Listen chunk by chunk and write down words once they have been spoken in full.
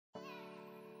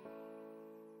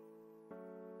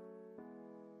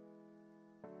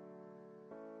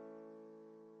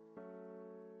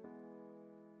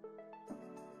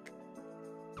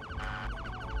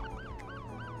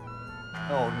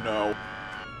Oh no.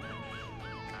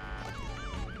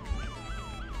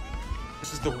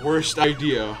 This is the worst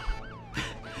idea.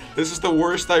 This is the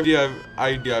worst idea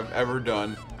I've ever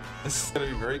done. This is gonna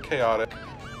be very chaotic.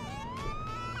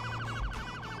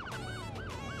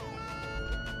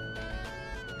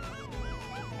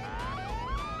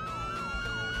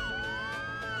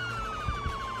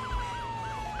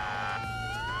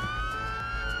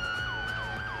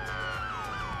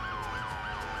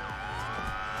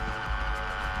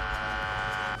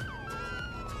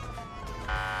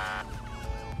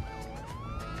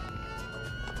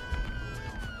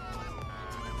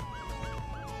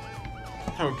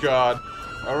 Oh god.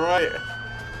 Alright.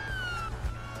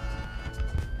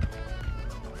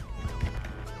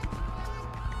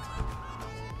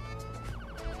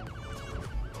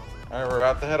 Alright, we're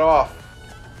about to head off.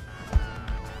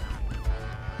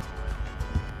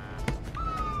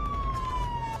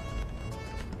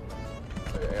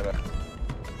 Okay, I gotta...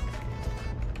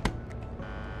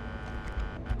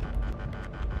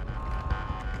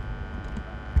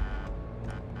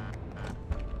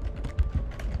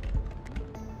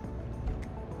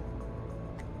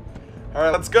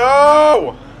 Alright, let's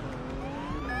go!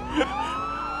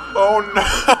 Oh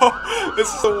no!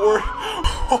 This is the worst.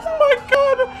 Oh my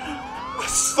god!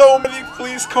 So many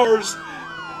police cars!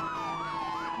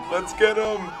 Let's get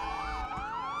them!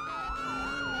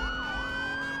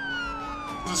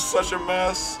 This is such a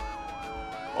mess.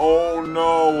 Oh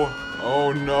no!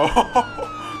 Oh no!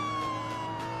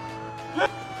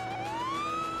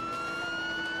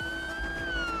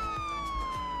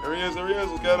 There he is,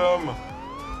 let's get him!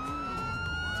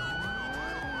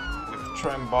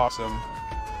 Try and box him.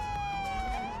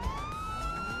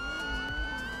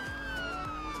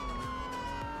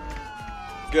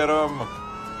 Get him!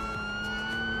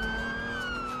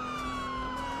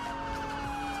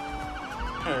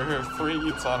 Here, 3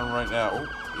 hits on him right now. Oh,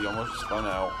 he almost spun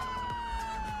out.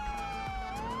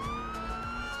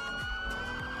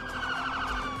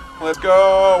 Let's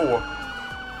go!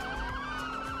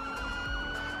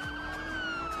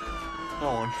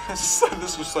 Oh,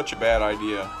 this was such a bad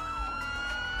idea.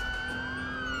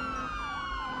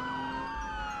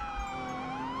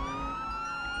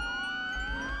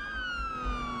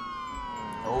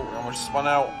 Oh, I almost spun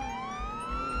out.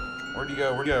 Where'd he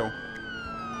go? Where'd he go?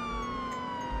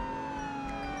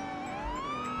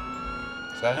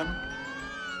 Is that him?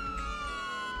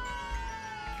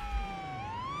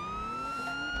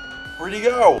 Where'd he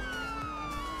go?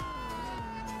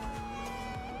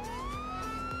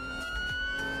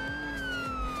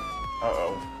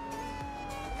 Uh-oh.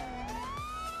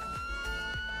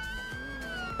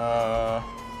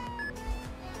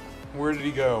 Where did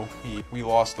he go? We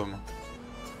lost him.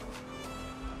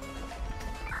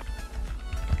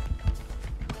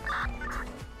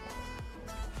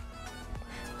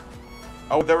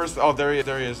 Oh, there he is,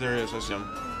 I see him.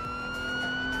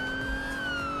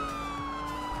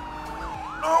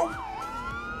 No!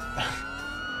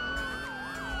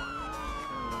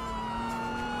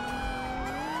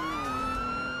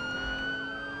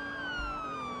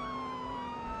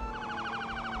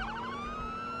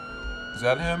 Is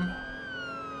that him?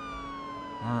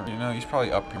 Or, you know, he's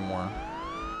probably up here more.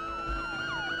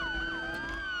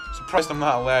 Surprised I'm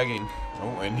not lagging.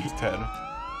 Oh, and he's dead.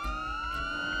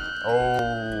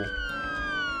 Oh.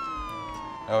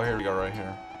 Oh, here we go, right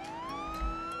here.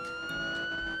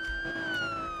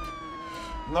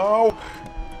 No!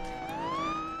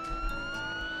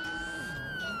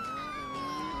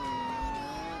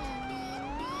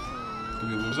 Did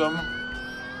we lose him?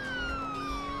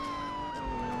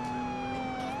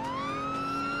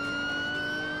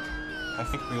 I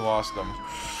think we lost him.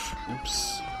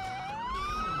 Oops.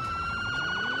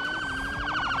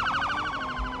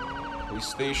 Police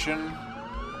station.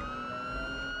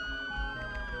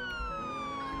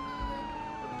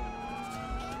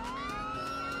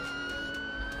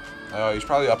 Oh, he's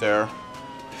probably up there.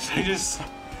 They just,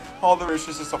 all there is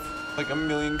just like a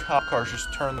million cop cars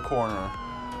just turn the corner.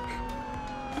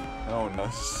 Oh no,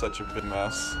 this is such a big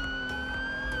mess.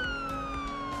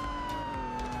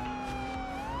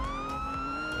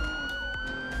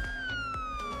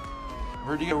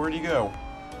 Where'd he go? Where'd he go?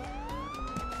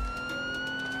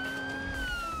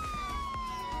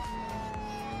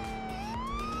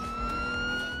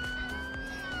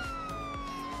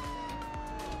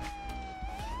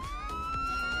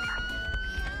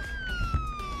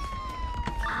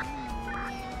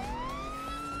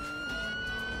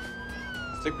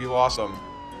 I think we lost him.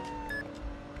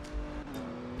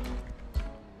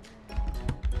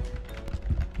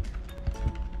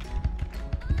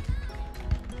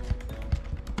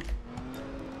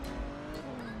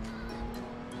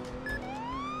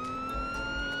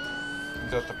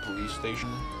 Is that the police station?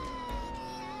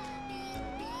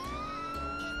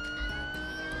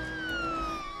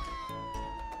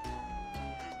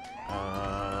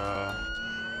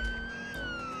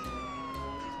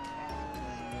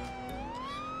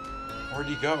 Where'd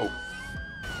he go?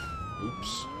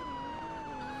 Oops.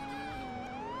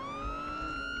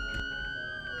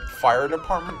 Fire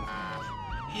department?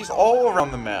 He's all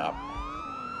around the map.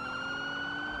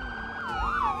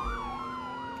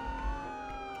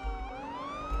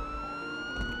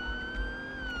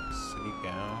 City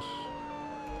gas.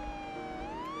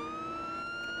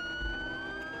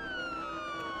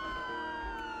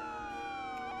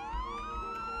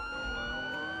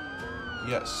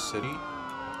 Yes, city.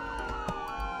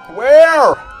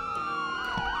 Where?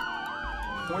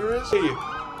 Where is he?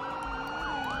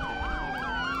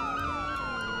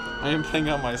 I am playing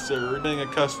on my server. We're doing a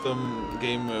custom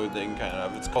game mode thing, kind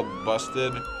of. It's called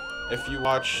Busted. If you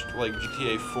watched like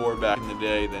GTA 4 back in the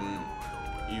day, then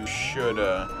you should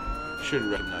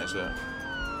recognize it.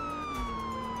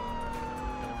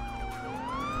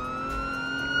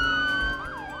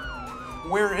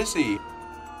 Where is he?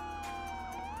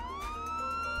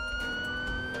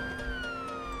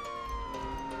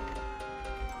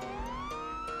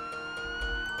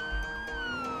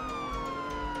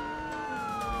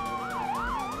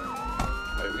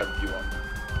 Wait, we gotta view him.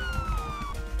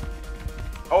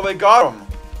 Oh, they got him!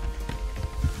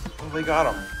 Oh, they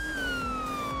got him.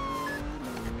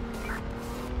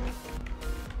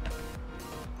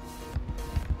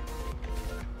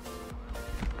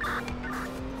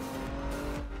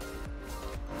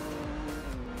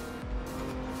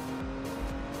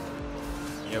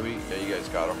 Yeah, you guys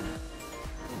got him.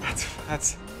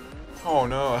 That's, oh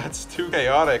no, that's too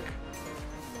chaotic.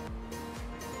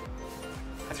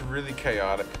 That's really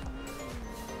chaotic.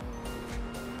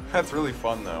 That's really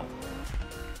fun though.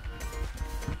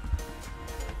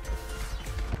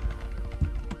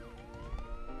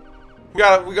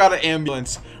 We got an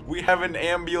ambulance. We have an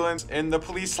ambulance in the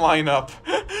police lineup.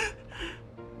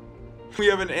 We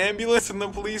have an ambulance in the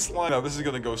police lineup. This is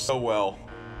gonna go so well.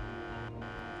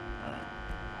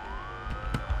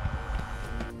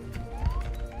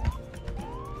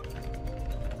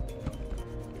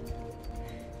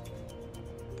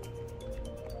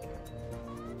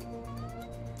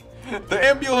 The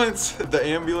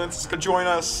ambulance is gonna join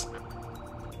us.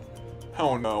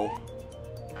 Oh no.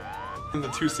 And the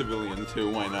 2 civilian too,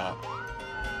 why not?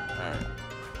 Alright.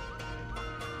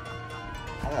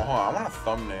 Oh, hold on, I want a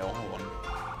thumbnail, hold on.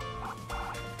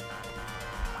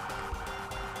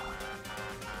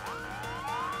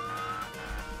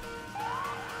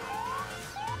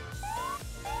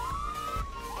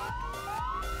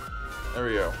 There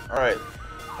we go, alright.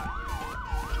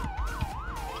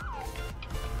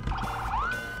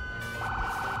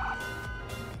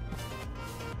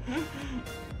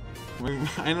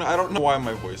 I don't know why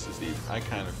my voice is deep. I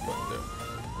kind of feel it.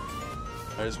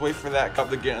 Alright, just wait for that cop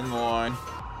to get in the line.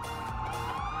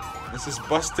 This is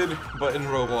Busted, but in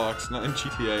Roblox, not in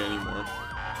GTA anymore.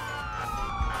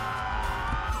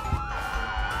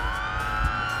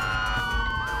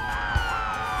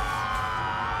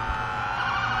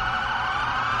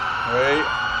 Wait.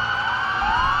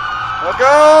 Let's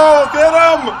go! Get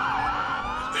him!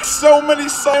 There's so many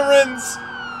sirens!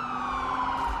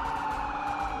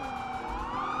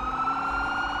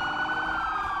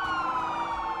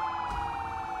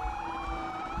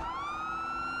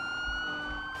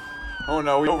 Oh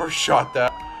no, we overshot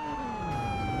that.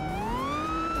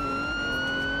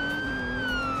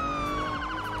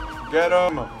 Get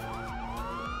him!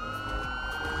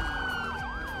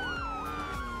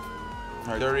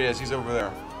 Alright, there he is. He's over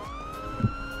there.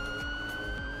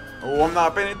 Oh, I'm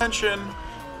not paying attention.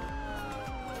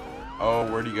 Oh,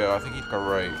 where'd he go? I think he took a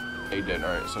right. Yeah, he did.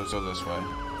 Alright, so this way.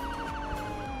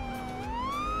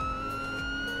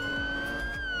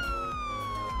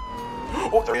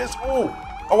 Oh, there he is! Oh!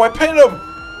 Oh, I pinned him!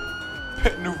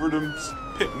 Pit maneuvered him.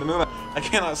 I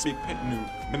cannot speak.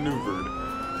 Maneuvered.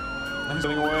 I'm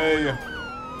getting away.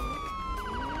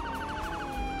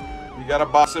 We gotta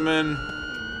box him in.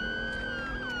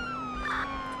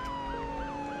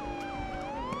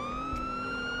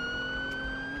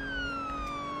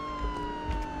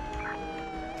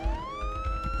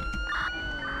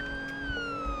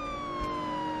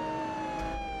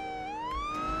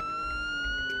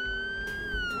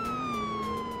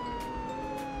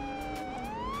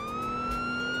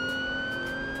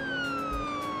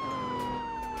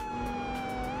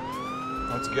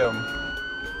 Let's get him.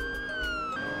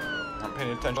 I'm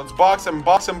paying attention. Let's box him,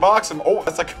 box him, box him. Oh,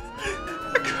 that's like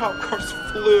a cop car just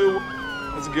flew.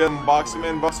 Let's get him, box him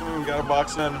in, we gotta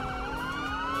box him in.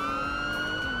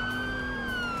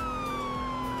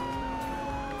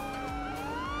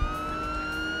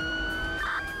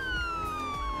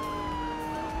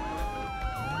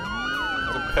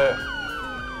 pit.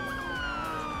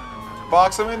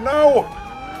 Box him in. No!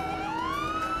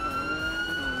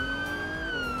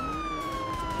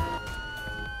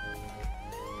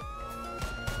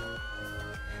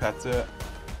 That's it.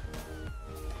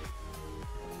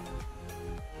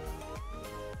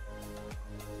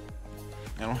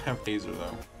 I don't have taser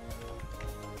though.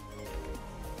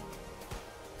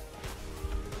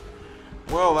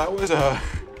 Well, that was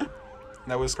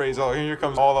that was crazy. Oh, here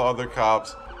comes all the other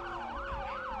cops,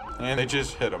 and they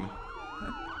just hit him.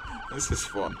 This is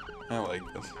fun. I like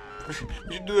this.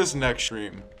 We should do this next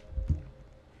stream.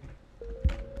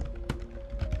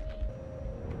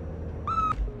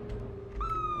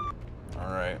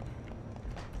 All right.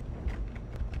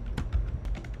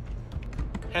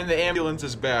 And the ambulance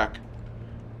is back.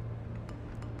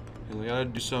 We gotta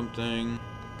do something.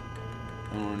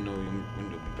 I don't know when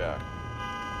to be back.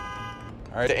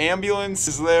 Alright, the ambulance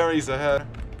is there, he's ahead.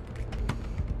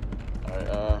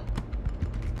 Alright,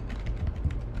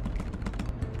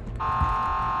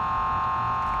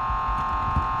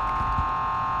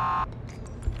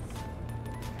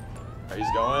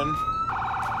 he's going.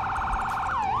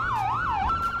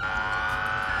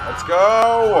 Let's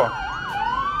go!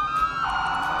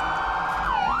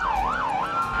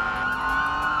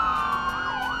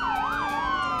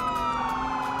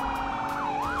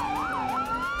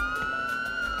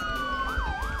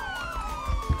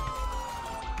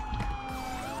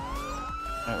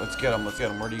 Let's get him, let's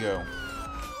get him. Where'd he go?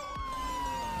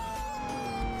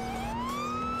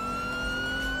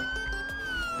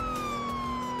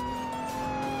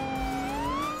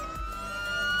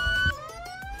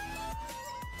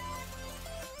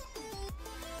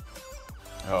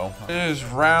 Oh. It is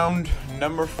round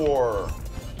number 4.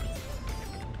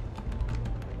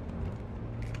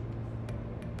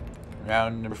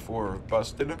 Round number 4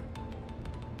 busted.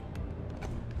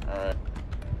 Alright.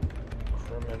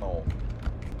 Criminal.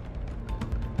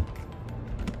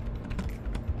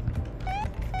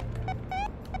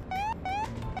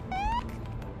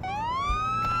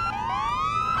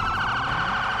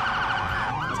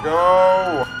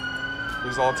 Go!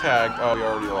 He's all tagged. Oh, we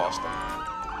already lost him.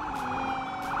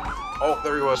 Oh,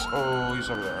 there he was. Oh,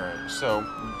 he's over there. Alright, so,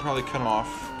 we'll probably cut him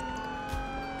off.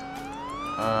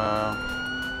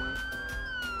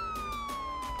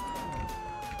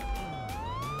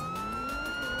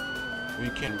 We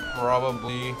can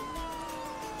probably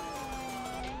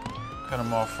cut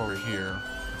him off over here.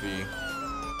 If he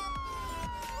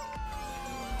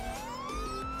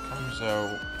comes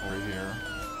out over here.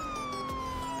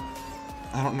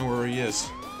 I don't know where he is.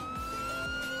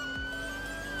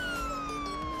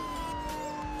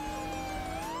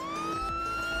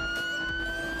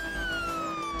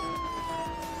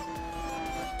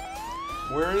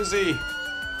 Where is he?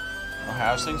 Oh,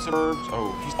 housing suburbs.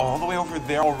 Oh, he's all the way over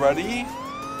there already?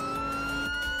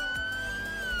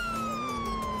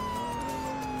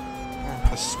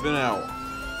 A spin out.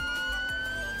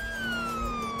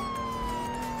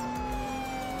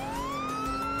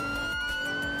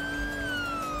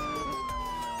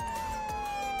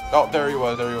 Oh, there he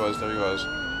was, there he was, there he was.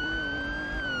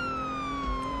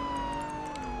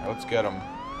 Right, let's get him.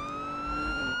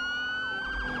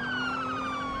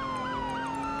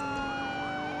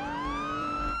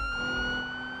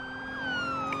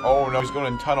 Oh no, he's going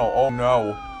in tunnel. Oh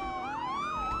no.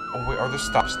 Oh wait, are the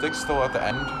stop sticks still at the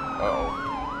end? Uh-oh.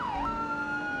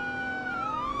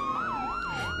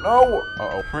 No!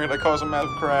 Uh-oh. We're gonna cause a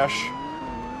massive crash.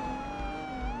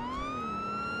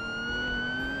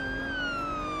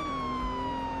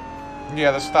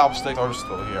 Yeah, the stop sticks are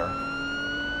still here.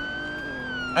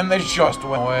 And they just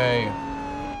went away.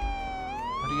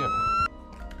 Where'd he go?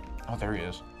 Oh, there he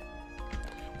is.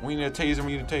 We need a taser,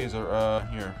 we need a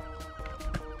taser. Here.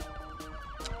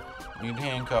 We need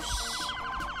handcuffs.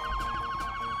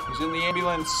 He's in the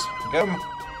ambulance. Get him.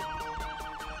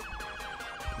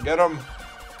 Get him.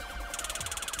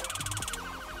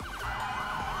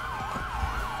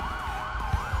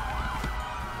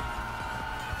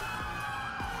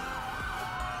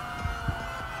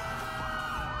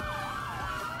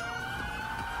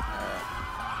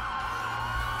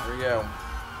 Here we go.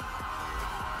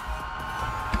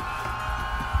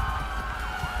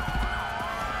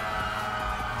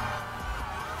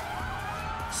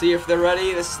 See if they're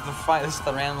ready. This is the fight. This is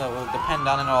the round that will depend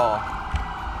on it all.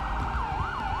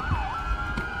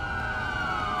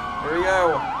 Here we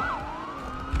go.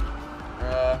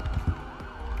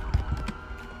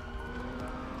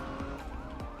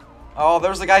 Oh,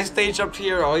 there's a guy staged up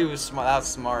here. Oh, he was smart. That's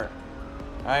smart.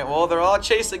 All right. Well, they're all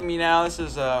chasing me now. This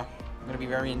is gonna be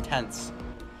very intense.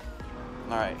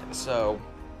 All right. So,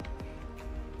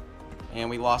 and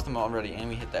we lost him already, and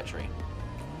we hit that tree.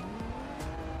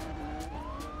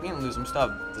 We didn't lose him. Still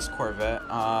have this Corvette.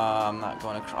 I'm not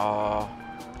going across. Oh.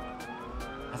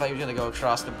 I thought you were gonna go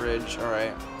across the bridge.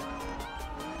 Alright.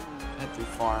 Head through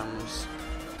farms.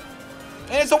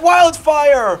 And it's a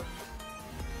wildfire!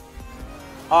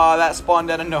 Oh, that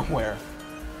spawned out of nowhere.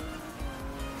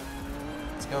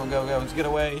 Let's go, go, go. Let's get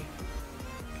away.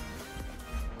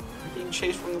 I'm being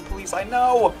chased from the police. I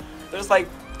know! There's like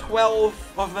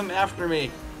 12 of them after me.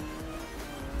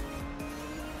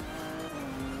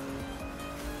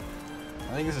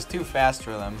 I think this is too fast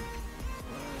for them.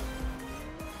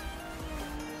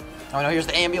 Oh no, here's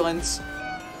the ambulance.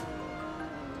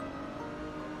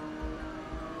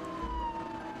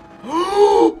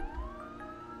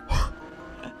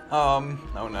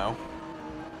 Oh no.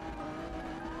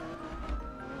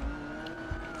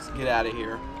 Let's get out of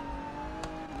here.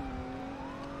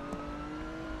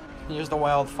 Here's the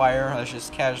wildfire. Let's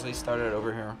just casually start it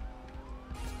over here.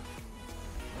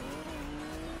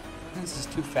 This is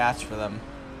too fast for them.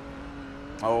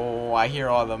 Oh, I hear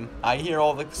all of them. I hear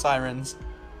all the sirens.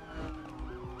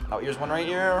 Oh, here's one right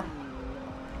here.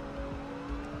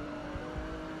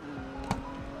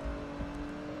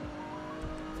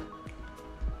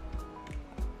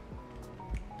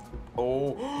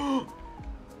 Oh,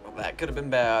 that could have been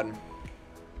bad.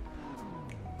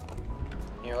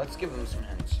 Here, let's give them some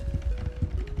hints.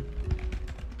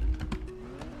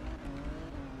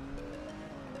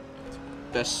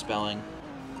 Best spelling.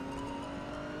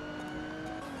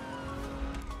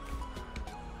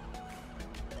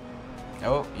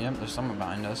 Oh, yep, there's someone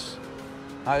behind us.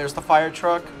 Ah, there's the fire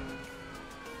truck.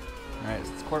 Alright,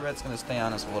 this Corvette's gonna stay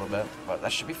on us a little bit, but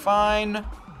that should be fine.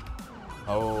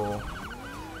 Oh.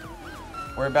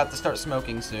 We're about to start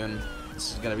smoking soon.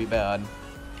 This is gonna be bad.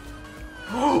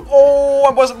 Oh,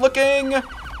 I wasn't looking! Let's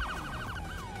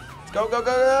go, go,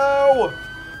 go, go!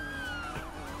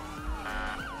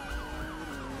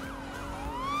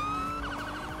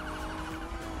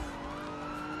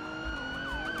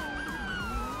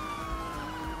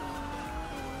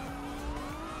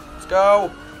 Let's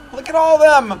go! Look at all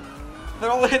of them!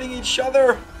 They're all hitting each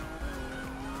other!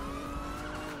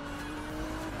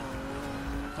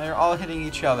 They're all hitting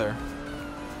each other.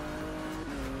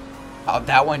 Oh,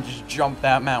 that one just jumped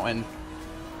that mountain.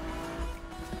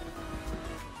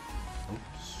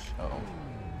 Oops. Uh-oh.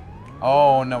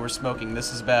 Oh, no, we're smoking.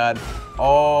 This is bad.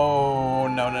 Oh,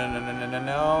 no, no, no, no, no, no,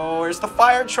 no. Where's the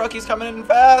fire truck? He's coming in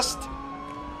fast.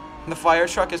 The fire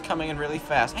truck is coming in really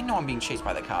fast. I know I'm being chased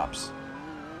by the cops.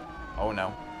 Oh,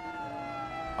 no.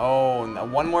 Oh, no.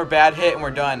 One more bad hit and we're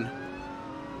done.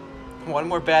 One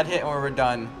more bad hit and we're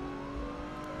done.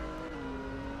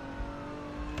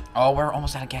 Oh, we're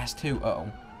almost out of gas too.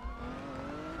 Uh-oh.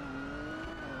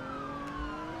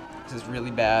 This is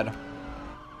really bad.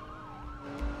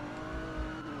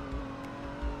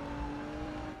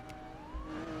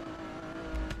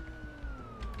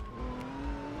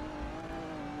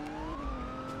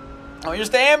 Oh, here's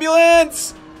the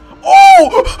ambulance!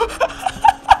 Oh!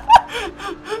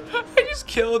 I just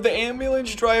killed the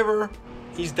ambulance driver.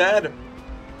 He's dead.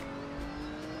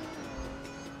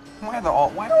 Why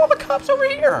are all the cops over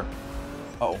here?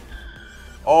 Oh.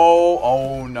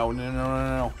 Oh, no, no, no,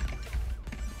 no, no.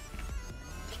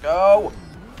 Let's go.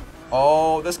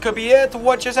 Oh, this could be it.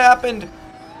 What just happened?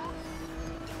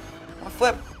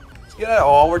 Flip. Let's get out.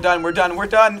 Oh, we're done, we're done, we're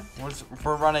done.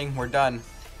 We're running, we're done.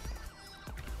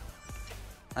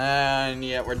 And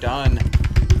yeah, we're done.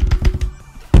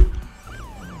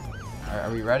 Alright,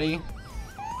 are we ready?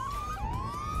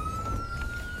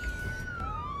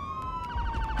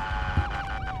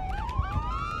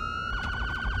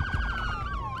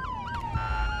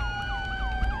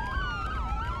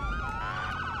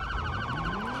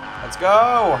 Let's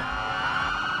go!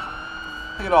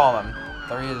 Look at all of them.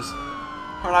 There he is.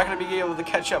 We're not going to be able to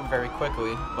catch up very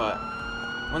quickly, but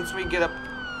once we get up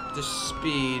to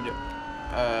speed,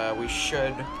 we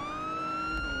should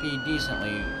be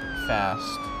decently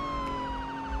fast.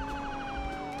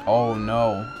 Oh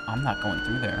no, I'm not going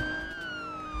through there.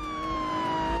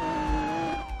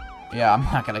 Yeah, I'm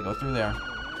not going to go through there.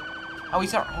 Oh,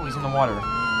 he's in the water.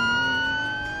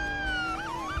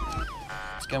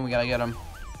 Let's get him, we got to get him.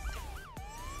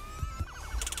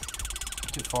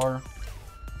 Too far.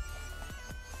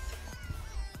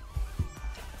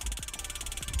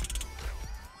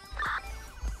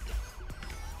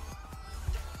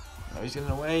 Oh, he's getting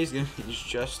away. He's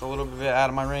just a little bit out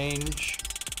of my range.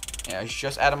 Yeah, he's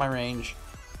just out of my range.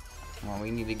 Well,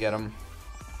 we need to get him.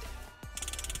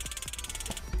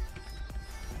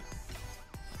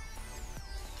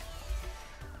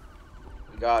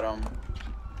 We got him.